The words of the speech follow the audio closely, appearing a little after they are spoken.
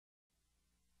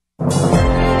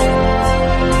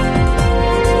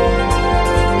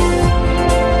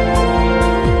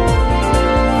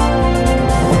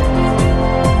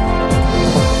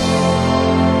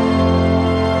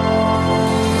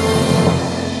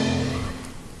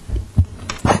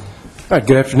All right,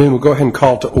 good afternoon. We'll go ahead and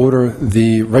call to order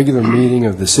the regular meeting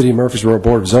of the City of Murfreesboro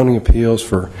Board of Zoning Appeals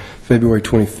for February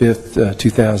 25th,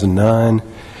 2009.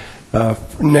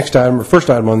 First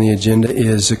item on the agenda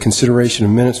is a consideration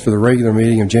of minutes for the regular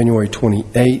meeting of January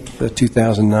 28th,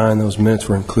 2009. Those minutes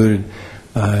were included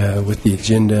with the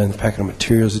agenda and the packet of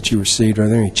materials that you received. Are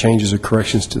there any changes or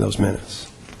corrections to those minutes?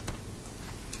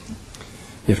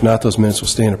 If not, those minutes will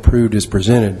stand approved as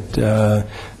presented.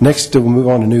 Next, we'll move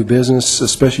on to new business, a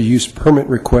special use permit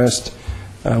request.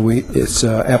 It's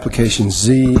application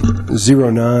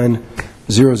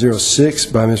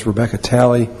Z09006 by Ms. Rebecca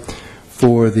Talley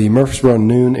for the Murfreesboro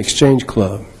Noon Exchange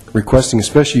Club, requesting a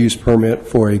special use permit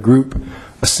for a group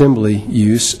assembly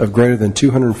use of greater than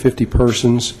 250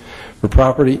 persons for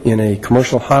property in a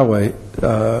commercial highway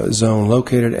zone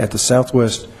located at the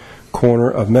southwest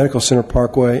corner of Medical Center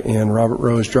Parkway and Robert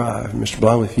Rose Drive. Mr.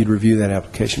 Blomley, if you'd review that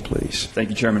application, please. Thank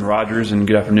you, Chairman Rogers, and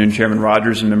good afternoon, Chairman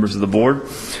Rogers and members of the board.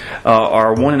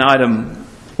 Our one and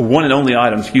only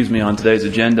item, on today's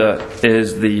agenda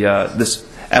is this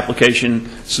application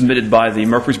submitted by the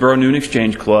Murfreesboro Noon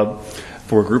Exchange Club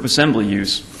for group assembly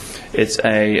use. It's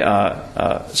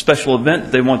a special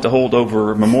event they want to hold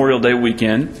over Memorial Day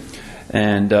weekend,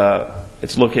 and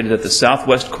it's located at the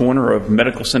southwest corner of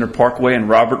Medical Center Parkway and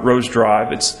Robert Rose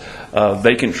Drive. It's a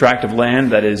vacant tract of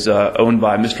land that is owned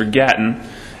by Mr. Gatton,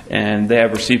 and they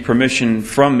have received permission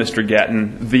from Mr.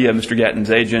 Gatton via Mr. Gatton's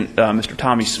agent, Mr.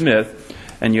 Tommy Smith,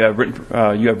 and you have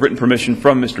written permission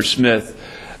from Mr. Smith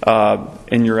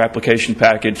in your application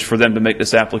package for them to make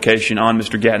this application on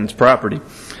Mr. Gatton's property.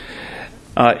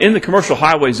 In the commercial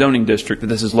highway zoning district that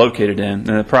this is located in,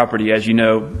 and the property, as you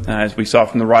know, as we saw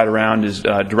from the ride around, is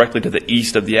directly to the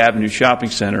east of the Avenue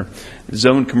Shopping Center,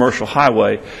 zoned commercial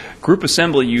highway. Group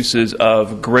assembly uses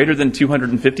of greater than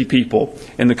 250 people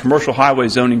in the commercial highway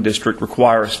zoning district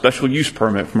require a special use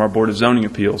permit from our Board of Zoning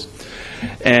Appeals.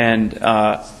 And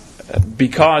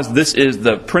because this is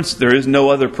there is no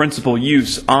other principal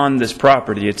use on this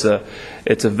property. It's a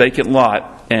vacant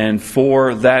lot. And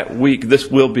for that week, this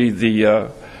will be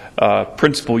the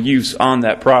principal use on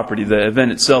that property. The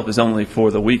event itself is only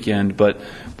for the weekend, but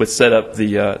with set up,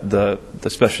 the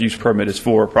special use permit is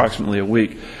for approximately a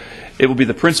week. It will be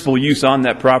the principal use on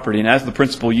that property, and as the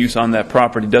principal use on that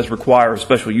property does require a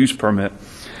special use permit,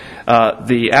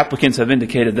 the applicants have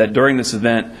indicated that during this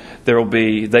event there will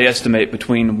be, they estimate,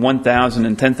 between 1,000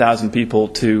 and 10,000 people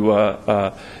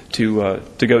to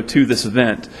go to this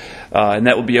event. And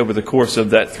that will be over the course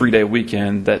of that 3-day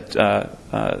weekend,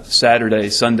 that Saturday,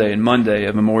 Sunday, and Monday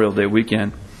of Memorial Day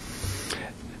weekend.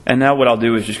 And now what I'll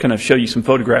do is just kind of show you some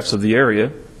photographs of the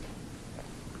area.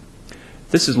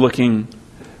 This is looking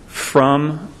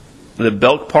from the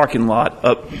Belk parking lot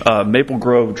up Maple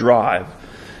Grove Drive.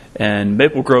 And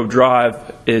Maple Grove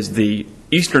Drive is the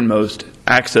easternmost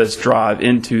access drive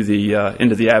into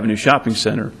the Avenue Shopping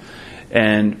Center.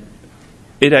 And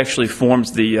it actually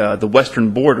forms the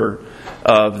western border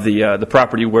of the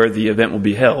property where the event will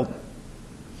be held.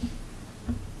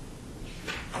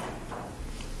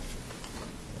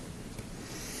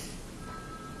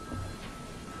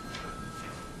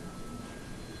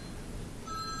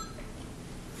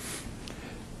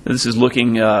 This is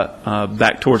looking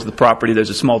back towards the property. There's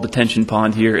a small detention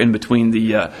pond here in between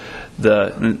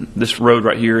this road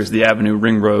right here is the Avenue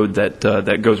Ring Road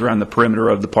that goes around the perimeter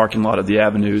of the parking lot of the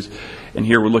avenues. And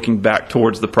here we're looking back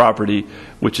towards the property,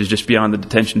 which is just beyond the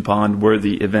detention pond where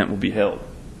the event will be held.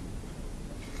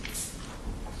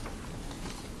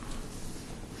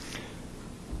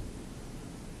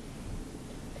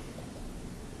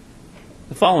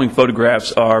 The following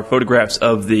photographs are photographs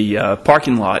of the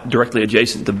parking lot directly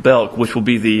adjacent to Belk, which will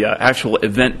be the actual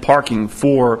event parking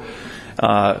for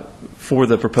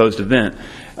the proposed event.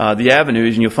 The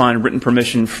avenues, and you'll find written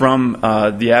permission from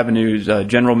the avenues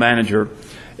general manager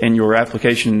in your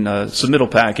application submittal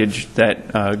package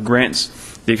that grants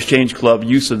the Exchange Club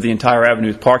use of the entire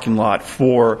avenues parking lot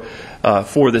for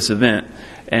this event.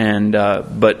 And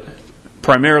but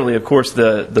primarily, of course,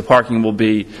 the parking will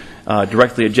be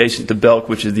directly adjacent to Belk,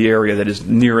 which is the area that is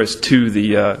nearest to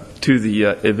the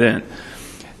event.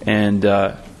 And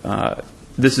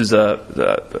this is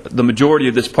the majority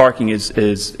of this parking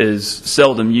is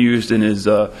seldom used,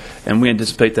 and we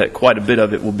anticipate that quite a bit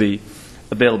of it will be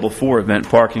available for event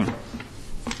parking.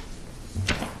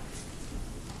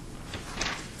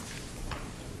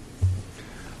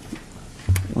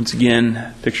 Once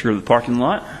again, picture of the parking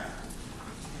lot.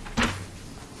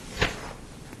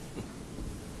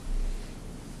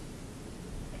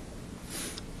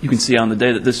 You can see on the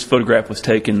day that this photograph was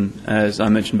taken, as I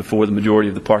mentioned before, the majority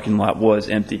of the parking lot was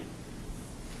empty.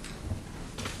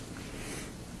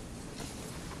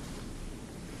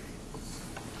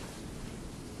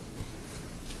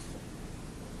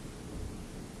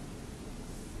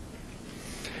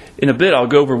 In a bit, I'll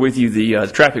go over with you the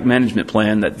traffic management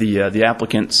plan that the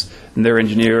applicants and their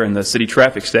engineer and the city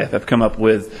traffic staff have come up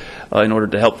with in order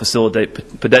to help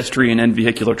facilitate pedestrian and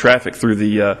vehicular traffic through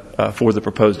for the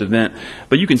proposed event.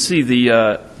 But you can see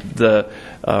the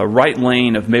right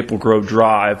lane of Maple Grove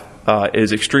Drive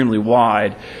is extremely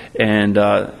wide, and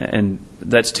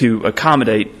that's to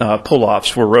accommodate pull-offs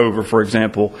for Rover, for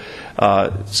example.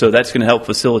 So that's going to help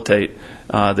facilitate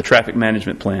the traffic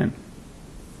management plan.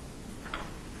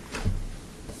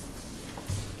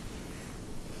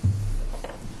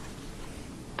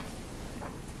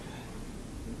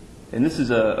 And this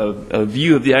is a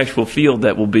view of the actual field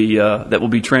that will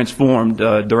be transformed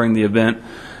during the event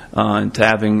into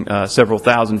having several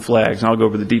thousand flags. And I'll go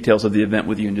over the details of the event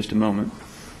with you in just a moment.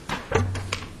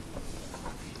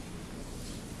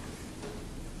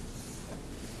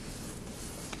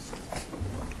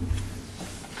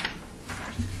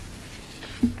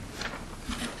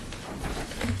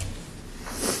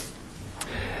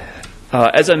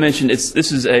 As I mentioned,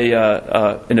 this is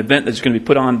an event that's going to be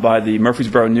put on by the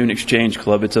Murfreesboro Noon Exchange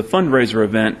Club. It's a fundraiser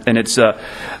event, and it's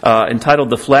entitled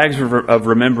the Flags of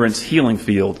Remembrance Healing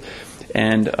Field.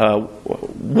 And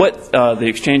what the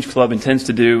Exchange Club intends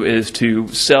to do is to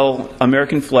sell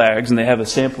American flags, and they have a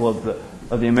sample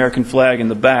of the American flag in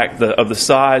the back of the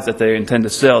size that they intend to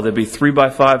sell. There'll be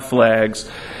 3x5 flags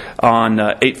on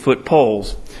 8-foot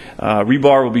poles.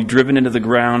 Rebar will be driven into the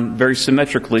ground very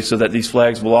symmetrically so that these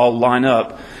flags will all line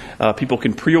up. People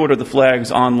can pre-order the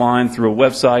flags online through a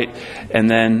website, and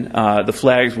then the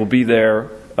flags will be there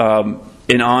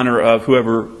in honor of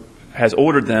whoever has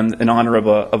ordered them, in honor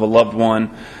of a loved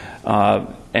one.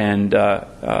 And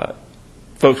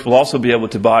folks will also be able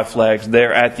to buy flags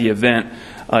there at the event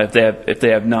if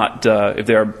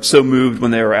they are so moved when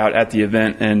they are out at the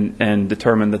event and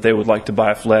determine that they would like to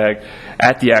buy a flag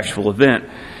at the actual event.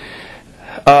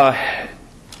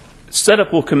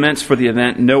 Setup will commence for the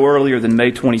event no earlier than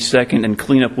May 22nd, and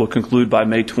cleanup will conclude by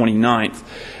May 29th.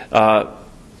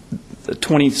 The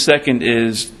 22nd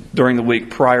is during the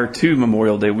week prior to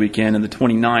Memorial Day weekend, and the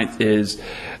 29th is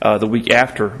the week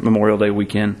after Memorial Day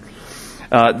weekend.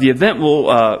 The event will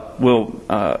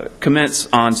commence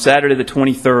on Saturday the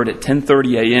 23rd at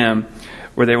 10:30 a.m.,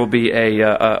 where there will be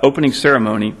a opening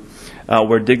ceremony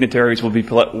where dignitaries will be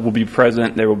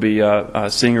present. There will be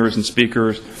singers and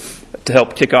speakers to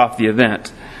help kick off the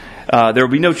event. There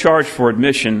will be no charge for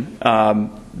admission.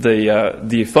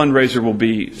 The fundraiser will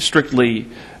be strictly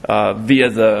via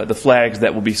the flags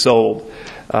that will be sold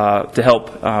to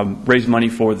help raise money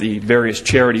for the various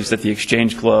charities that the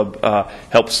Exchange Club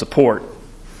helps support.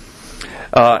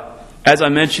 As I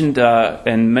mentioned,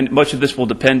 and much of this will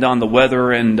depend on the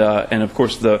weather and of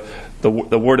course the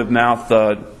word of mouth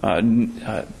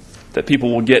that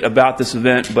people will get about this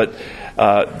event, but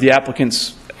the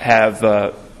applicants have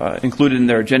included in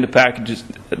their agenda packages,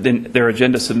 their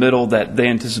agenda submittal, that they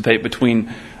anticipate between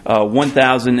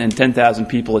 1,000 and 10,000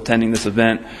 people attending this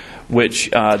event, which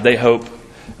they hope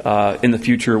in the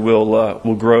future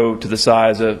will grow to the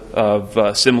size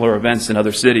of similar events in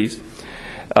other cities.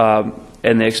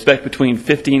 And they expect between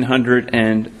 1,500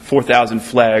 and 4,000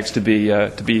 flags to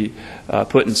be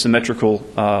put in symmetrical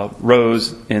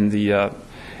rows in that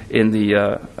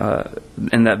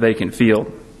vacant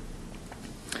field.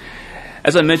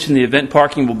 As I mentioned, the event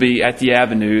parking will be at the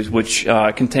avenues, which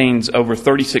contains over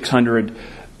 3,600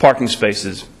 parking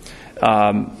spaces.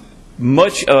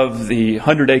 Much of the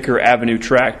 100-acre avenue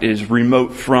tract is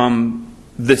remote from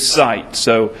this site,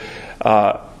 so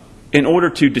in order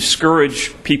to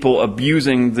discourage people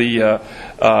abusing the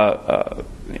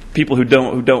people who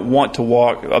don't want to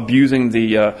walk, abusing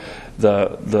the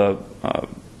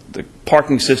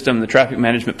parking system, the traffic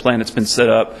management plan that's been set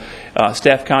up,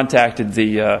 staff contacted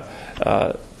the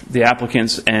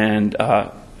applicants and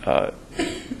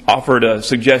offered a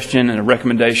suggestion and a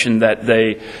recommendation that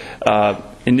they,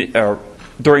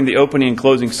 during the opening and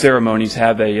closing ceremonies,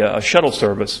 have a shuttle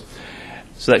service.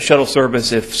 So that shuttle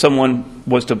service, if someone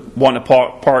was to want to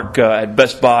park at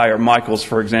Best Buy or Michael's,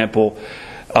 for example,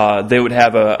 they would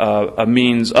have a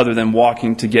means other than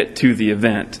walking to get to the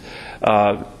event.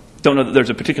 Don't know that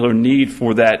there's a particular need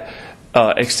for that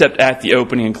except at the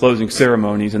opening and closing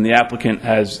ceremonies, and the applicant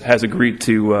has agreed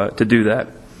to do that.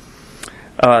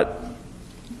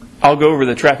 I'll go over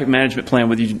the traffic management plan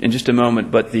with you in just a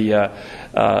moment, but the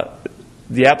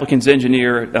applicant's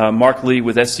engineer, Mark Lee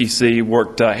with SCC,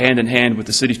 worked hand in hand with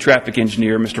the city's traffic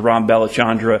engineer, Mr. Ram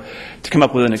Balachandra, to come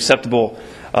up with an acceptable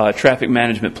traffic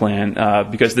management plan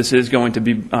because this is going to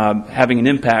be having an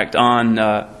impact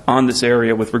on this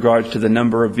area with regards to the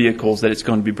number of vehicles that it's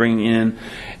going to be bringing in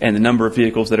and the number of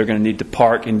vehicles that are going to need to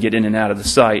park and get in and out of the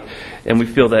site. And we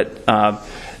feel that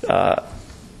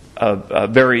a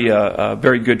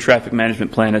very good traffic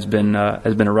management plan has been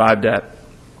arrived at.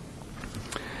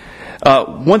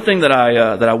 One thing that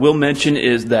I will mention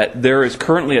is that there is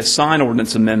currently a sign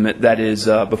ordinance amendment that is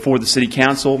before the City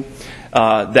Council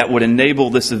that would enable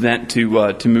this event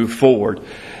to move forward.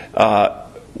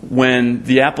 When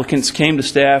the applicants came to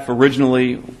staff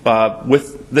originally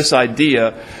with this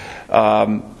idea,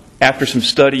 after some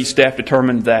study, staff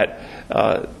determined that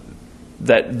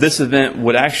this event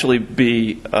would actually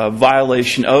be a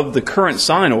violation of the current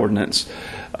sign ordinance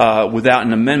without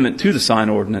an amendment to the sign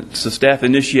ordinance. So staff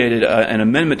initiated an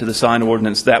amendment to the sign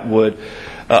ordinance that would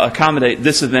accommodate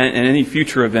this event and any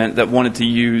future event that wanted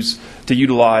to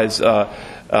utilize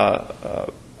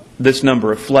this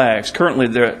number of flags. Currently,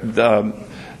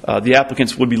 the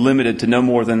applicants would be limited to no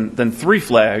more than 3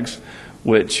 flags,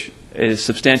 which is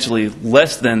substantially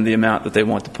less than the amount that they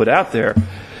want to put out there.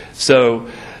 So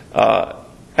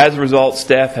as a result,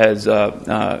 staff has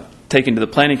taken to the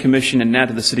Planning Commission and now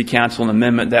to the City Council an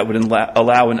amendment that would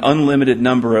allow an unlimited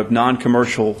number of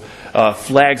non-commercial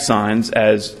flag signs,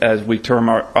 as we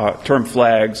term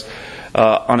flags,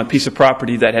 on a piece of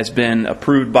property that has been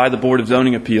approved by the Board of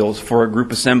Zoning Appeals for a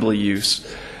group assembly use.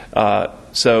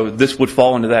 So this would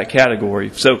fall into that category.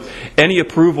 So any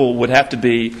approval would have to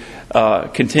be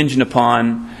contingent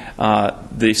upon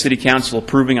the City Council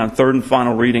approving on third and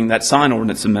final reading that sign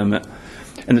ordinance amendment.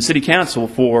 And the City Council,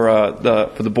 for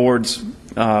the Board's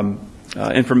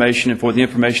information and for the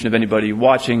information of anybody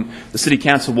watching, the City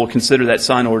Council will consider that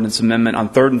sign ordinance amendment on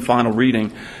third and final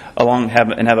reading and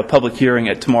have a public hearing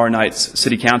at tomorrow night's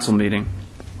City Council meeting.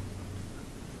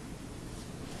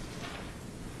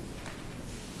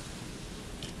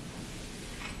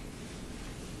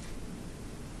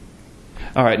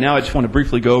 All right, now I just want to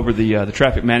briefly go over the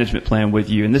traffic management plan with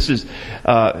you. And this is,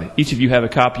 each of you have a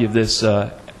copy of this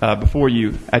before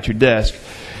you at your desk.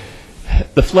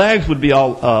 The flags would be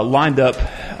all lined up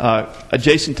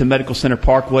adjacent to Medical Center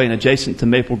Parkway and adjacent to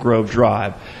Maple Grove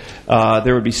Drive.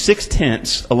 There would be 6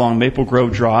 tents along Maple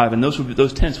Grove Drive, and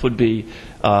those tents would be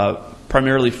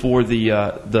primarily for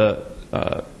the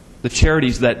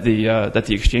charities that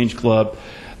the Exchange Club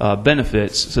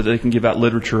benefits, so that they can give out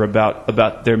literature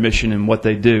about their mission and what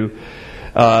they do.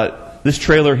 This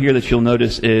trailer here that you'll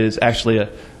notice is actually a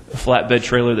flatbed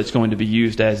trailer that's going to be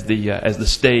used as the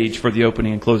stage for the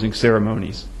opening and closing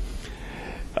ceremonies.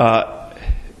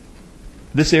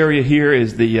 This area here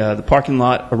is the parking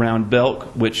lot around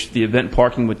Belk, which the event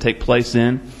parking would take place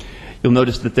in. You'll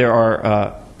notice that there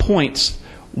are points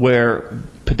where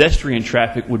pedestrian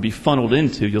traffic would be funneled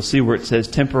into. You'll see where it says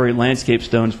temporary landscape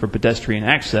stones for pedestrian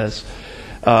access,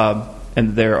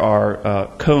 and there are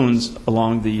cones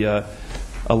along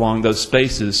those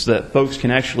spaces so that folks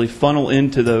can actually funnel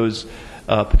into those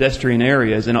pedestrian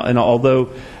areas. And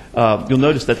although you'll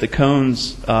notice that the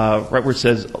cones, right where it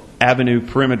says Avenue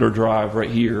Perimeter Drive right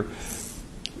here,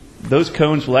 those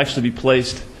cones will actually be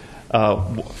placed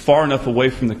far enough away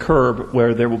from the curb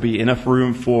where there will be enough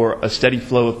room for a steady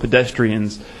flow of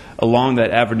pedestrians along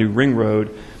that Avenue Ring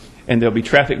Road, and there'll be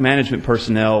traffic management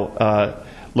personnel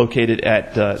located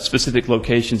at specific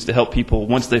locations to help people,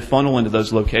 once they funnel into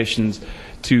those locations,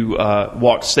 to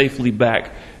walk safely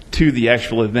back to the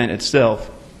actual event itself.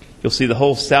 You'll see the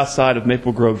whole south side of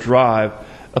Maple Grove Drive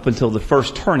up until the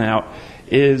first turnout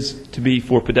is to be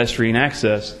for pedestrian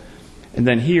access. And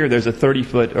then here there's a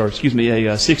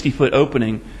 60-foot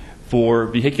opening for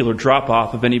vehicular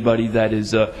drop-off of anybody that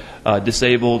is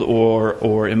disabled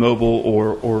or immobile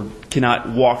or cannot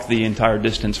walk the entire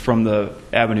distance from the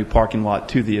Avenue parking lot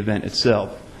to the event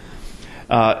itself.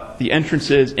 The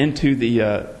entrances into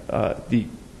the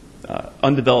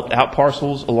undeveloped out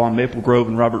parcels along Maple Grove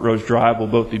and Robert Rose Drive will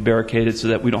both be barricaded so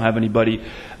that we don't have anybody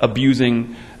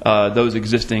abusing those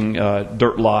existing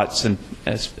dirt lots, and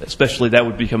especially that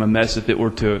would become a mess if it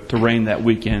were to rain that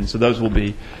weekend. So those will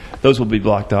be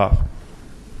blocked off.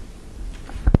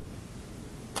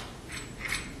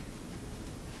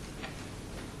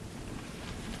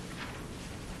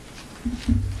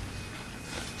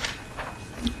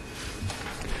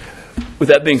 With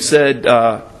that being said,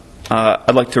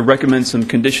 I'd like to recommend some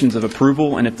conditions of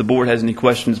approval, and if the board has any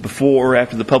questions before or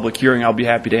after the public hearing, I'll be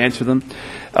happy to answer them.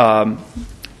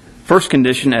 First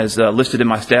condition, as listed in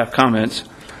my staff comments,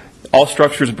 all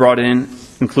structures brought in,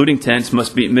 including tents,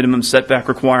 must meet minimum setback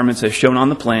requirements as shown on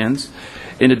the plans.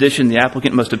 In addition, the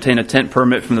applicant must obtain a tent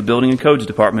permit from the Building and Codes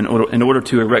Department in order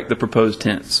to erect the proposed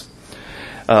tents.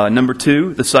 Number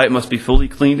 2, the site must be fully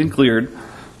cleaned and cleared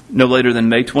no later than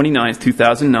May 29,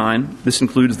 2009. This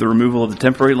includes the removal of the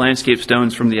temporary landscape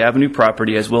stones from the Avenue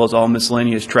property, as well as all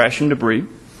miscellaneous trash and debris.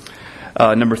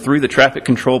 Number 3, the traffic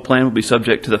control plan will be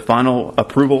subject to the final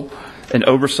approval and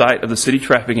oversight of the city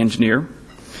traffic engineer.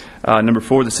 Number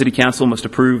 4, the city council must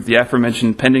approve the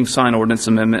aforementioned pending sign ordinance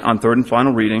amendment on third and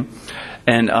final reading.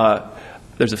 And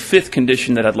there's a 5th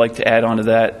condition that I'd like to add on to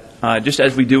that. Just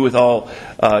as we do with all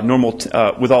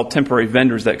with all temporary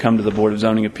vendors that come to the Board of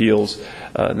Zoning Appeals.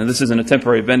 Now, this isn't a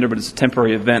temporary vendor, but it's a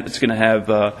temporary event that's going to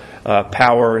have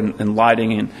power and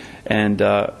lighting and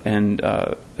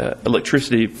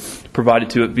electricity provided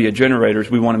to it via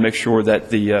generators. We want to make sure that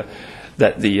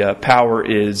the power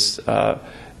is,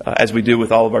 as we do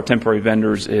with all of our temporary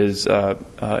vendors, is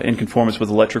in conformance with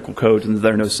electrical codes and that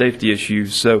there are no safety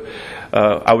issues. So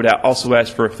I would also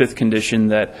ask for a 5th condition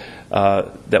that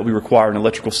we require an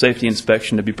electrical safety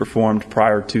inspection to be performed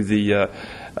prior to the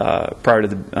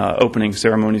opening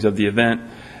ceremonies of the event.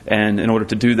 And in order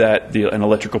to do that, an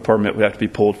electrical permit would have to be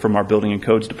pulled from our Building and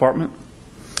Codes Department.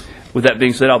 With that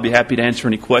being said, I'll be happy to answer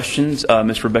any questions.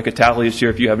 Ms. Rebecca Talley is here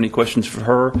if you have any questions for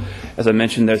her. As I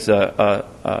mentioned, there's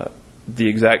the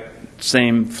exact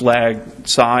same flag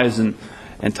size and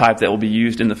type that will be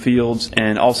used in the fields.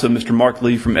 And also Mr. Mark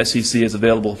Lee from SEC is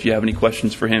available if you have any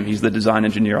questions for him. He's the design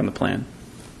engineer on the plan.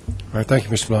 All right, thank you,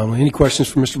 Mr. Blomley. Any questions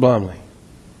for Mr. Blomley?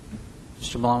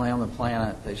 Mr. Blomley, on the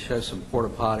plan, they show some porta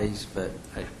potties, but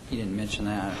you didn't mention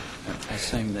that. I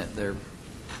assume that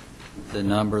the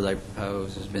number they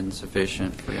propose has been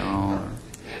sufficient for y'all.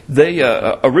 They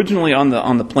originally on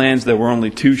the plans there were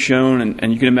only 2 shown,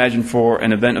 and you can imagine for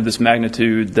an event of this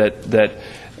magnitude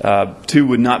that 2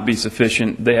 would not be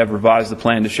sufficient. They have revised the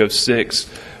plan to show 6,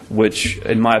 which,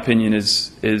 in my opinion,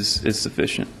 is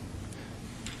sufficient.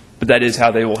 But that is how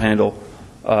they will handle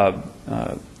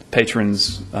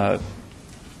patrons'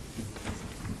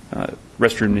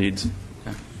 restroom needs.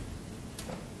 Okay.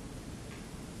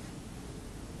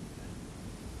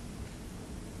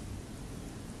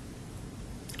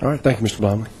 All right, thank you, Mr.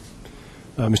 Blomley.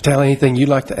 Ms. Talley, anything you'd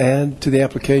like to add to the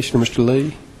application, or Mr.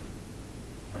 Lee?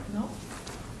 No.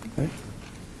 Okay.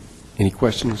 Any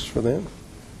questions for them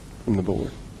from the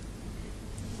board?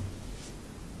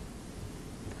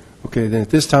 Okay, then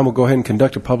at this time, we'll go ahead and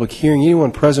conduct a public hearing.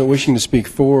 Anyone present wishing to speak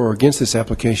for or against this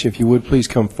application, if you would, please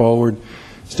come forward,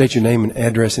 state your name and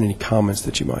address and any comments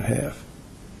that you might have.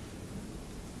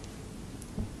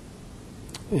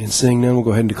 And seeing none, we'll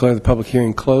go ahead and declare the public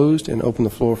hearing closed and open the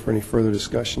floor for any further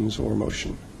discussions or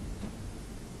motion.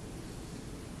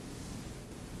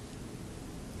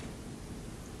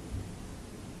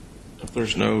 If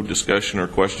there's no discussion or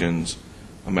questions,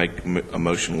 I make a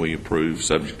motion we approve,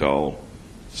 subject to all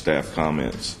staff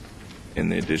comments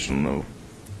and the additional note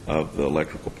of the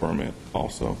electrical permit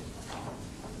also.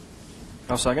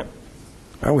 I'll second.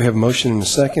 All right, we have a motion and a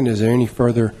second. Is there any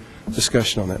further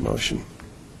discussion on that motion?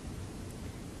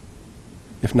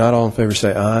 If not, all in favor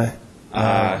say aye.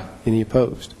 Aye. Any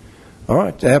opposed? All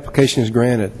right, the application is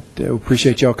granted. We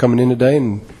appreciate y'all coming in today,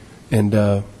 and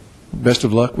best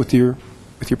of luck with your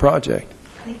project.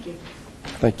 Thank you.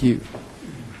 Thank you.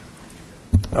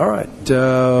 All right,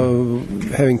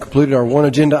 having completed our one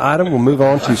agenda item, we'll move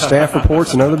on to staff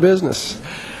reports and other business.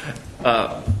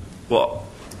 Well,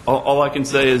 all I can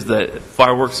say is that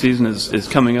fireworks season is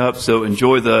coming up, so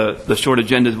enjoy the short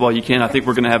agendas while you can. I think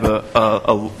we're going to have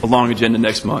a long agenda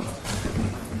next month.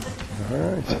 All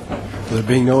right. There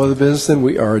being no other business, then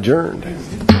we are adjourned.